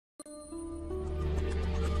Hello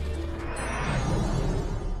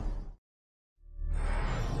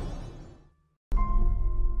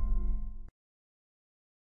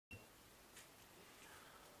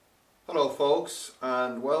folks,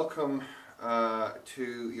 and welcome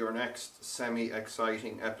to your next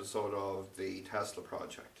semi-exciting episode of the Tesla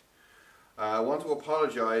project. I want to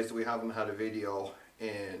apologise that we haven't had a video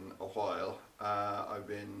in a while. I've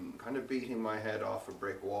been kind of beating my head off a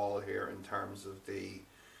brick wall here in terms of the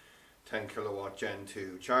 10 kilowatt Gen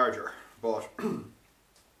 2 charger, but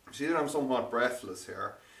see that I'm somewhat breathless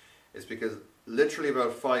here is because literally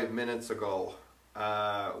about 5 minutes ago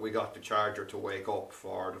we got the charger to wake up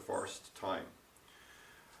for the first time.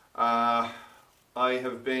 I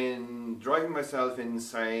have been driving myself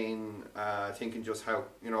insane, thinking just how,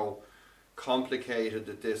 complicated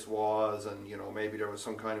that this was, and maybe there was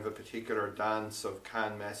some kind of a particular dance of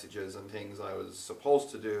CAN messages and things I was supposed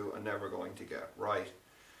to do and never going to get right.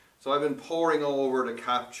 So I've been poring over the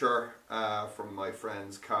capture from my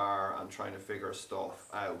friend's car and trying to figure stuff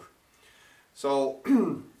out. So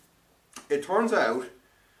it turns out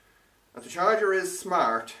that the charger is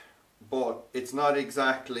smart, but it's not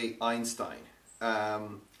exactly Einstein.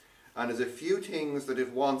 And there's a few things that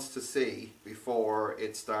it wants to see before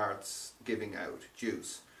it starts giving out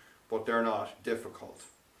juice, but they're not difficult.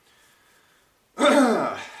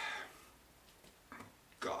 God,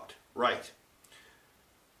 right.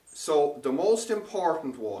 So the most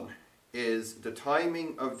important one is the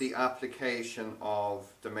timing of the application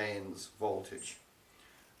of the mains voltage,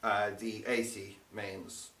 the AC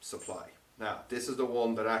mains supply. Now, this is the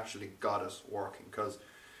one that actually got us working, because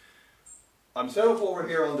I'm set up over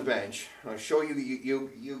here on the bench. I'll show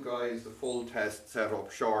you guys the full test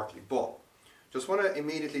setup shortly, but just want to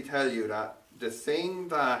immediately tell you that the thing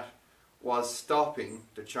that was stopping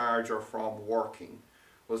the charger from working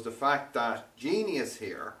was the fact that Genius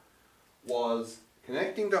here was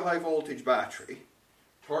connecting the high voltage battery,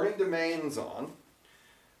 turning the mains on,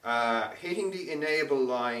 hitting the enable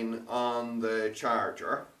line on the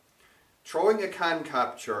charger, throwing a CAN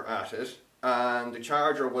capture at it, and the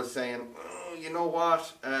charger was saying, oh, you know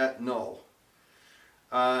what, no.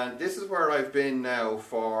 And this is where I've been now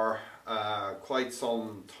for quite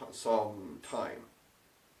some time.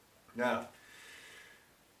 Now,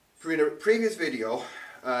 in a previous video,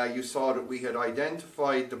 you saw that we had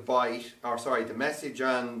identified the message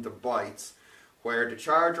and the bytes where the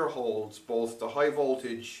charger holds both the high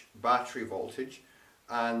voltage battery voltage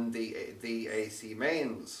and the AC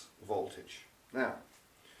mains voltage. Now,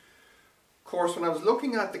 of course, when I was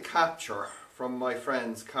looking at the capture from my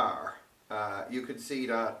friend's car, you could see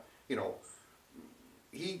that,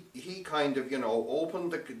 he kind of,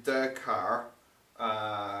 opened the car,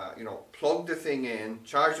 plugged the thing in,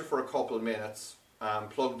 charged it for a couple of minutes,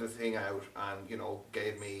 plugged the thing out, and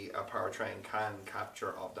gave me a powertrain CAN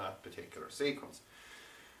capture of that particular sequence.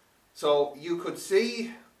 So you could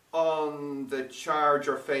see on the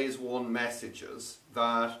charger phase 1 messages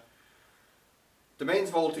that the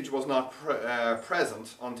mains voltage was not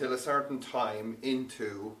present until a certain time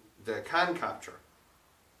into the CAN capture.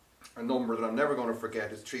 A number that I'm never going to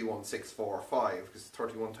forget is 31645, because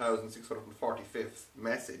 31,645th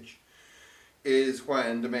message is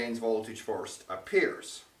when the mains voltage first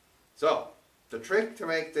appears. So the trick to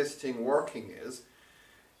make this thing working is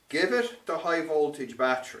give it the high voltage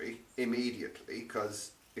battery immediately,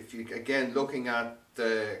 because if you, again, looking at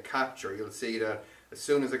the capture, you'll see that as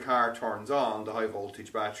soon as the car turns on, the high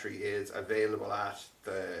voltage battery is available at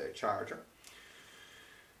the charger.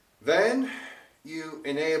 Then you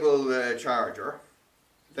enable the charger,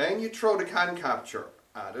 then you throw the CAN capture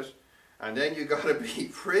at it, and then you got to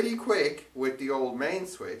be pretty quick with the old main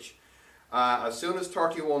switch. As soon as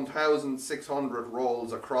 31,600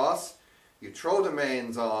 rolls across, you throw the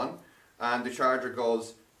mains on, and the charger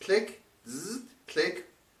goes click, zzz,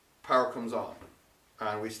 click, power comes on,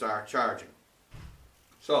 and we start charging.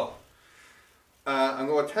 So, I'm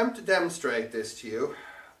going to attempt to demonstrate this to you,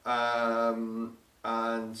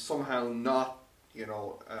 and somehow not,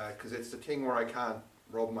 because it's the thing where I can't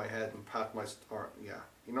rub my head and pat my,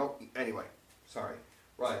 anyway, sorry.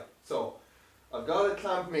 Right, so I've got a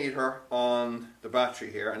clamp meter on the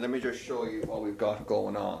battery here, and let me just show you what we've got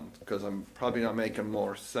going on, because I'm probably not making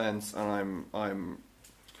more sense, and I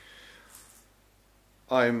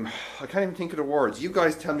can't even think of the words. You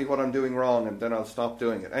guys tell me what I'm doing wrong, and then I'll stop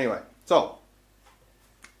doing it. Anyway, so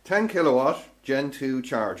 10 kilowatt Gen 2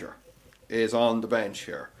 charger is on the bench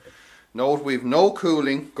here. Note we've no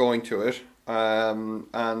cooling going to it, and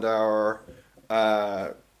our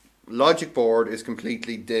logic board is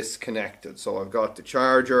completely disconnected. So I've got the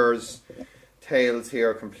charger's tails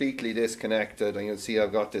here completely disconnected, and you'll see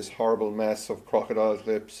I've got this horrible mess of crocodile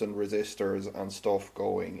clips and resistors and stuff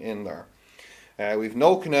going in there. We've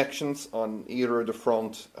no connections on either of the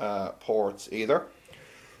front ports either.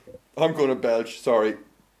 I'm going to belch, sorry,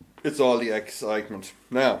 it's all the excitement.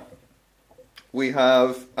 Now, we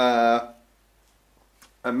have a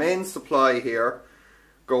main supply here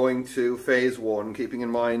going to phase 1, keeping in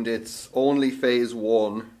mind it's only phase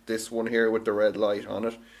 1, this one here with the red light on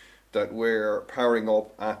it, that we're powering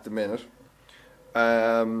up at the minute.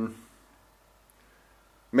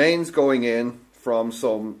 Mains going in from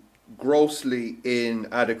some grossly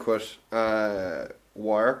inadequate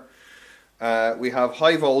wire. We have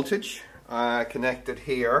high voltage connected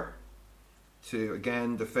here to,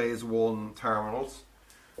 again, the phase 1 terminals,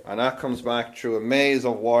 and that comes back through a maze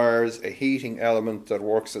of wires, a heating element that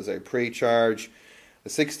works as a pre-charge, a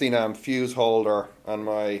 16 amp fuse holder, and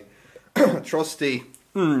my trusty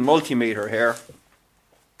multimeter here,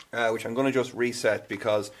 which I'm going to just reset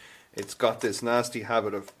because it's got this nasty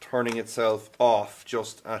habit of turning itself off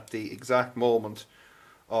just at the exact moment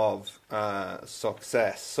of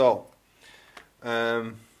success. So,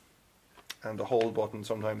 and the hold button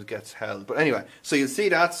sometimes gets held. But anyway, so you'll see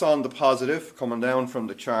that's on the positive coming down from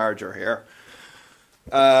the charger here.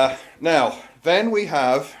 Now, then we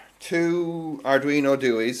have 2 Arduino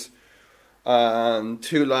Duis and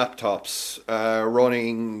 2 laptops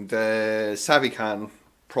running the SavvyCAN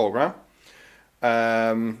program.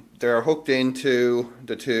 They're hooked into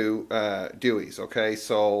the 2 Duis, okay?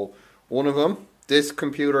 So one of them, this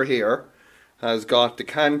computer here, has got the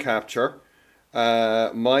CAN capture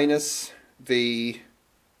minus the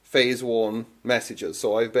phase 1 messages.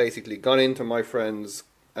 So I've basically gone into my friend's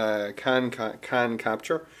CAN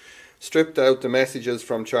capture, stripped out the messages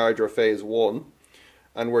from charger phase 1,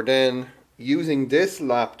 and we're then using this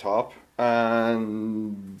laptop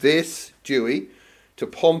and this Dewey to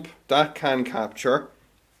pump that CAN capture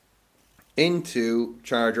into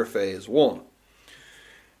charger phase 1.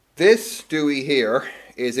 This Dewey here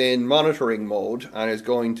is in monitoring mode and is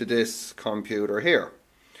going to this computer here.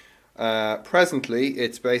 Presently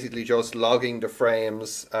it's basically just logging the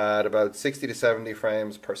frames at about 60 to 70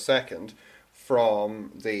 frames per second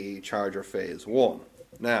from the charger phase 1.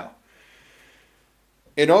 Now,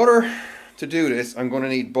 in order to do this, I'm going to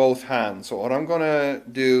need both hands. So what I'm going to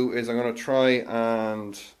do is I'm going to try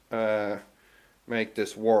and make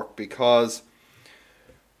this work because,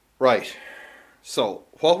 right, so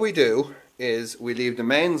what we do is we leave the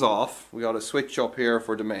mains off. We got a switch up here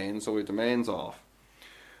for the mains, so we have the mains off.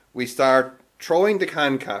 We start throwing the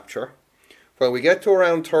CAN capture. When we get to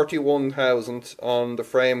around 31,000 on the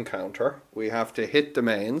frame counter, we have to hit the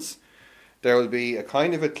mains. There will be a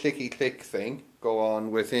kind of a clicky click thing go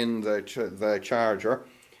on within the charger,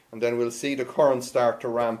 and then we'll see the current start to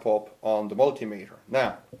ramp up on the multimeter.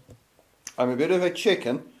 Now, I'm a bit of a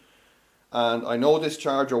chicken, and I know this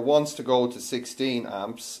charger wants to go to 16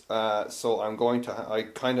 amps, so I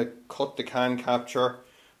kind of cut the CAN capture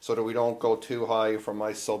so that we don't go too high from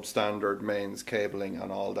my substandard mains cabling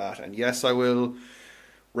and all that. And yes, I will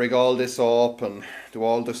rig all this up and do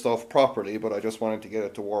all the stuff properly, but I just wanted to get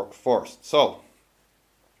it to work first. So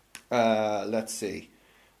let's see,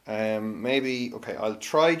 maybe, okay, I'll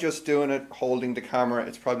try just doing it holding the camera.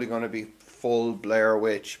 It's probably going to be full Blair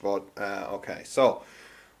Witch, but okay. So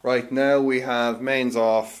right now we have mains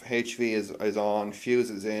off, HV is on, fuse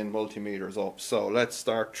is in, multimeters up. So let's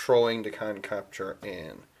start throwing the CAN capture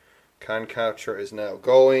in. CAN capture is now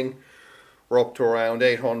going. We're up to around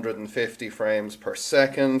 850 frames per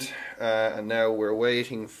second, and now we're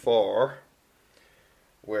waiting for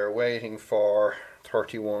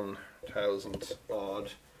 31,000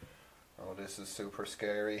 odd. Oh, this is super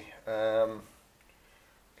scary. Okay,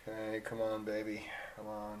 come on, baby, come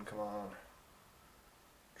on.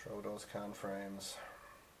 Throw those CAN frames.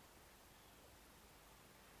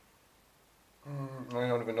 I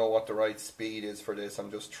don't even know what the right speed is for this.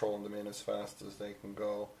 I'm just throwing them in as fast as they can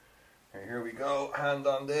go. Okay, here we go. Hand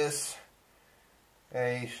on this.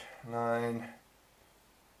 8, 9.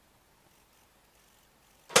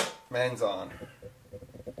 Mains on.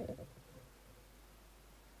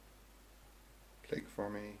 Click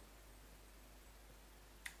for me.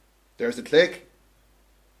 There's the click.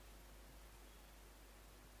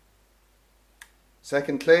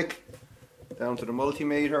 Second click. Down to the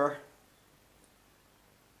multimeter.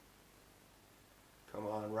 Come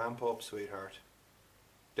on, ramp up, sweetheart.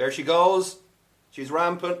 There she goes. She's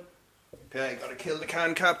ramping. Okay, gotta kill the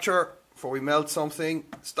CAN capture before we melt something.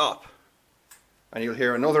 Stop. And you'll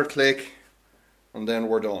hear another click, and then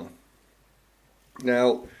we're done.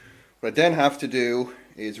 Now, what I then have to do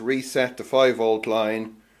is reset the 5 volt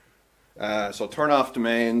line So turn off the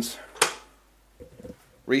mains,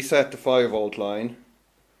 reset the 5 volt line,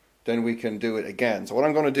 then we can do it again. So what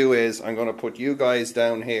I'm going to do is I'm going to put you guys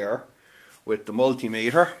down here with the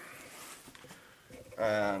multimeter,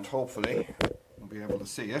 and hopefully you'll be able to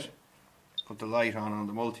see it. Put the light on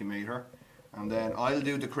the multimeter, and then I'll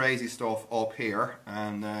do the crazy stuff up here,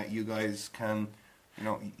 and you guys can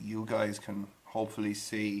hopefully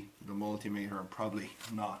see the multimeter, probably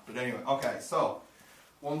not, but anyway. Okay, so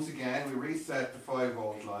once again we reset the 5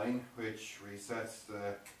 volt line, which resets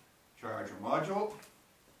the charger module.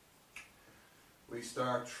 We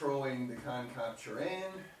start throwing the CAN capture in,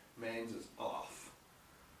 mains is off.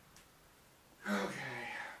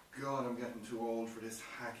 Okay, God, I'm getting too old for this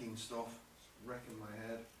hacking stuff, it's wrecking my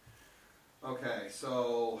head. Okay,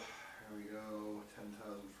 so here we go,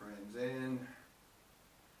 10,000 frames in.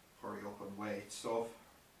 Hurry up and wait stuff.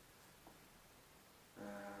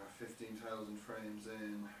 15,000 frames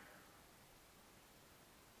in.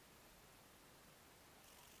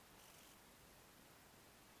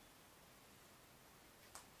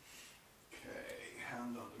 Okay,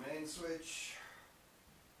 hand on the main switch.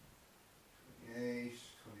 28,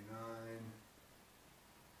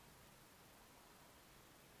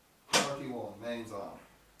 29. 31, mains on.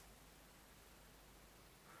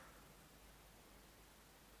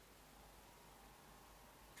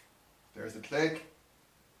 There's the click.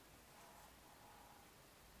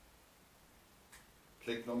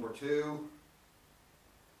 Click number 2.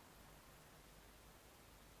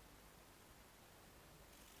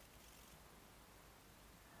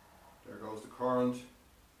 There goes the current.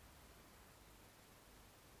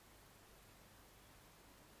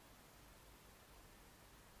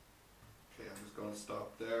 Okay, I'm just going to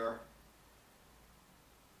stop there.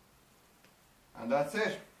 And that's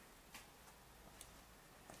it.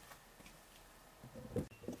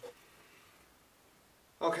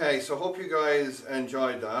 Okay, so hope you guys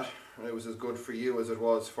enjoyed that, and it was as good for you as it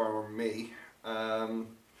was for me. I've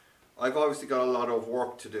obviously got a lot of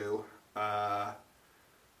work to do, as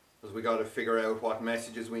we got to figure out what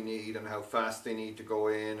messages we need and how fast they need to go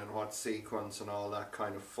in and what sequence and all that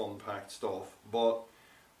kind of fun-packed stuff. But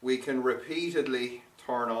we can repeatedly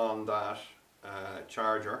turn on that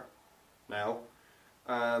charger now.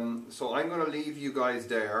 So I'm going to leave you guys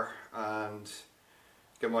there and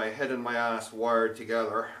get my head and my ass wired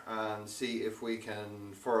together and see if we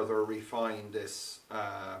can further refine this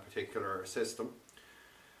particular system.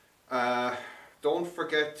 Don't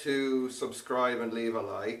forget to subscribe and leave a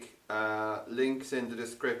like. Links in the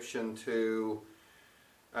description to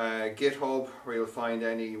GitHub, where you'll find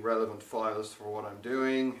any relevant files for what I'm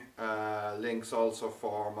doing. Links also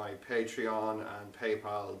for my Patreon and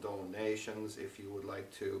PayPal donations if you would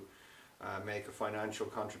like to make a financial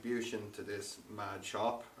contribution to this mad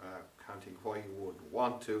shop. Can't think why you would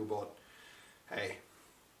want to, but hey.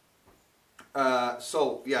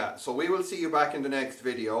 So we will see you back in the next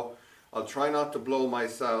video. I'll try not to blow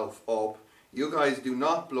myself up. You guys do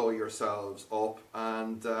not blow yourselves up,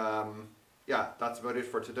 and yeah, that's about it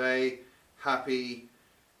for today. Happy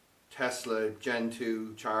Tesla Gen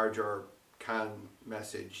 2 charger CAN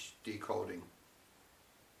message decoding.